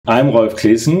I'm Rolf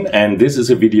Claessen, and this is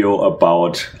a video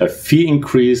about a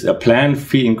planned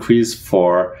fee increase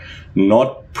for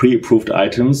not pre-approved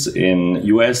items in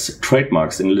US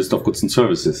trademarks in the list of goods and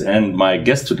services. And my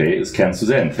guest today is Kenneth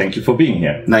Suzan. Thank you for being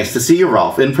here. Nice to see you,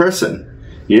 Rolf, in person.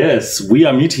 Yes, we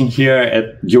are meeting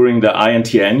here during the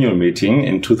INTA annual meeting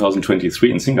in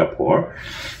 2023 in Singapore.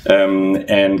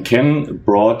 And Ken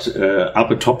brought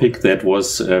up a topic that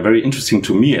was very interesting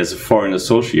to me as a foreign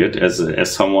associate,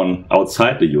 as someone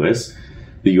outside the US.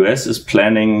 The US is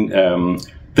planning,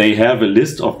 they have a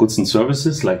list of goods and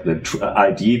services, like the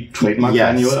ID trademark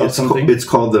manual or something. It's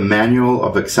called the Manual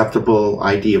of Acceptable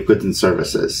ID of Goods and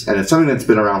Services. And it's something that's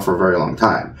been around for a very long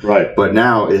time. Right. But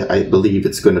now I believe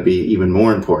it's going to be even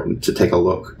more important to take a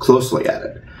look closely at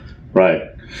it. Right.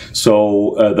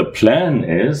 So the plan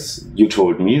is, you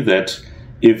told me, that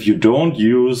if you don't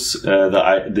use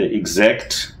the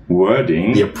exact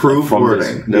wording, the approved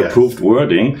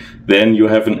wording, then you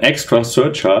have an extra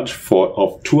surcharge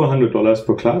of $200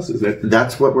 per class. Is that?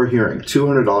 That's what we're hearing.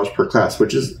 $200 per class,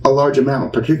 which is a large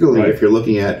amount, particularly if you're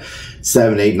looking at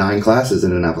 7, 8, 9 classes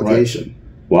in an application.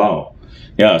 Right. Wow.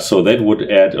 Yeah, so that would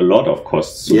add a lot of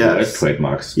costs to US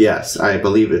trademarks. Yes, I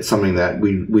believe it's something that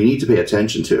we need to pay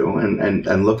attention to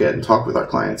and look at and talk with our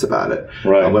clients about it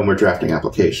when we're drafting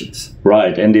applications.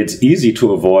 Right, and it's easy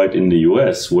to avoid in the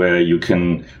US, where you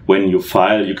can, when you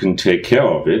file, you can take care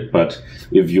of it. But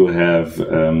if you have,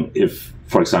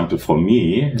 for example, for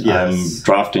me, I'm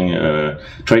drafting a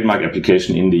trademark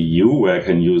application in the EU where I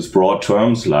can use broad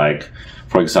terms like,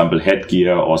 for example,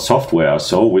 headgear or software,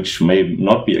 which may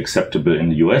not be acceptable in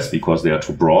the US because they are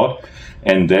too broad.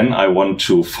 And then I want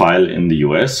to file in the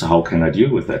US. How can I deal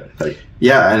with that?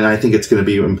 Yeah, and I think it's going to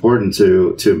be important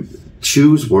to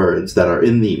choose words that are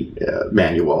in the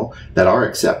manual that are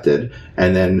accepted,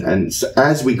 and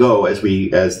as we go, as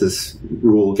this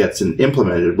rule gets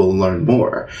implemented, we'll learn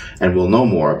more and we'll know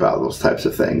more about those types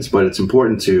of things. But it's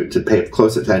important to pay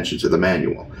close attention to the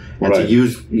manual and to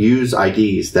use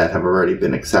IDs that have already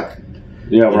been accepted.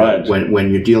 Yeah, right. When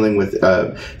you're dealing with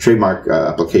trademark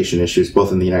application issues,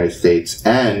 both in the United States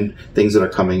and things that are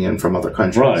coming in from other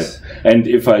countries. Right. And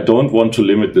if I don't want to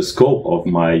limit the scope of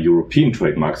my European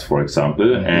trademarks, for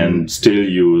example, and still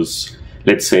use,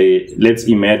 let's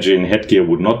imagine headgear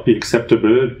would not be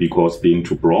acceptable because being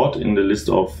too broad in the list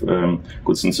of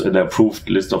goods and the approved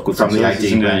list of goods and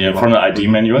services from the ID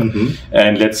manual,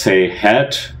 and let's say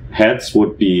hats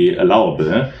would be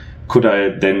allowable. Could I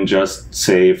then just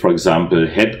say, for example,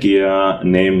 headgear,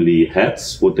 namely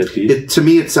hats? Would that be? To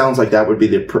me, it sounds like that would be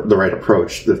the right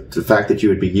approach. The fact that you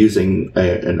would be using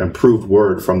an improved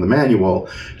word from the manual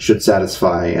should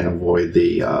satisfy and avoid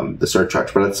the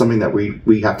surcharge. But it's something that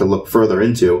we have to look further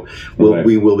into.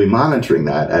 We will be monitoring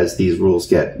that as these rules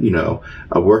get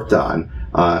worked on.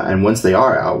 And once they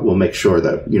are out, we'll make sure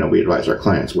that we advise our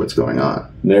clients what's going on.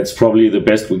 That's probably the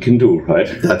best we can do, right?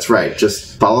 That's right.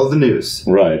 Just follow the news.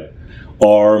 Right.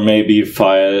 Or maybe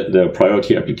file the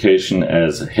priority application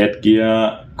as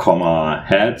headgear,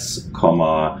 hats,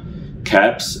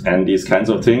 caps, and these kinds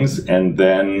of things, and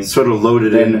then sort of load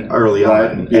it in early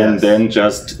on, and then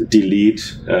just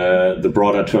delete the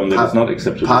broader term that is not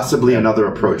acceptable. Possibly another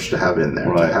approach to have in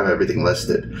there, to have everything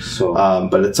listed. So,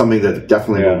 but it's something that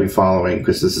definitely will be following,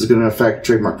 because this is going to affect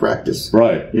trademark practice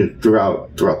throughout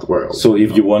the world. So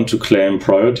if you want to claim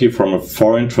priority from a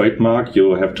foreign trademark,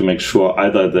 you have to make sure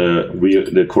either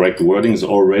the correct wording is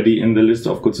already in the list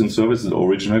of goods and services,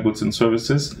 original goods and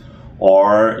services,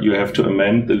 or you have to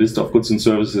amend the list of goods and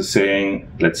services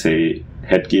saying, let's say,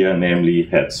 headgear, namely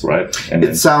hats, right? And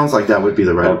it sounds like that would be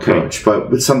the right approach.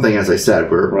 But with something, as I said,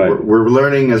 we're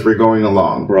learning as we're going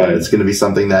along. Right. And it's going to be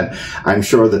something that I'm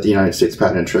sure that the United States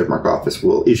Patent and Trademark Office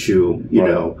will issue,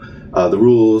 the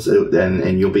rules,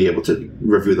 and you'll be able to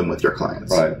review them with your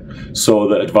clients. Right. So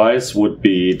the advice would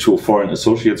be to foreign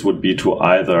associates would be to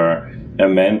either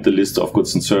amend the list of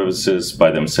goods and services by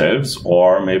themselves,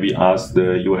 or maybe ask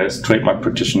the US trademark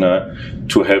practitioner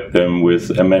to help them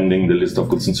with amending the list of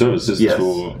goods and services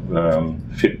to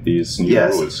fit these new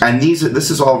rules. And this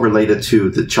is all related to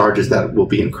the charges that will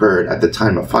be incurred at the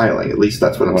time of filing. At least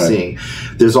that's what I'm seeing.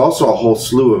 There's also a whole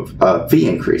slew of fee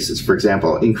increases. For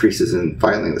example, increases in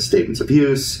filing the statements of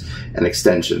use and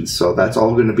extensions. So that's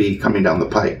all going to be coming down the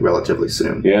pike relatively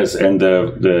soon. Yes, and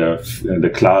the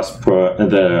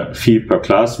fee per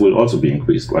class will also be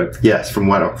increased, right? Yes, from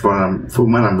what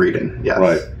I'm reading. Yes.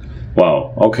 Right.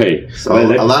 Wow. Okay. So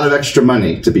a lot of extra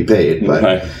money to be paid,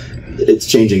 but it's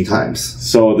changing times.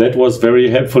 So that was very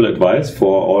helpful advice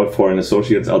for all foreign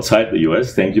associates outside the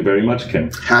US. Thank you very much,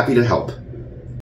 Ken. Happy to help.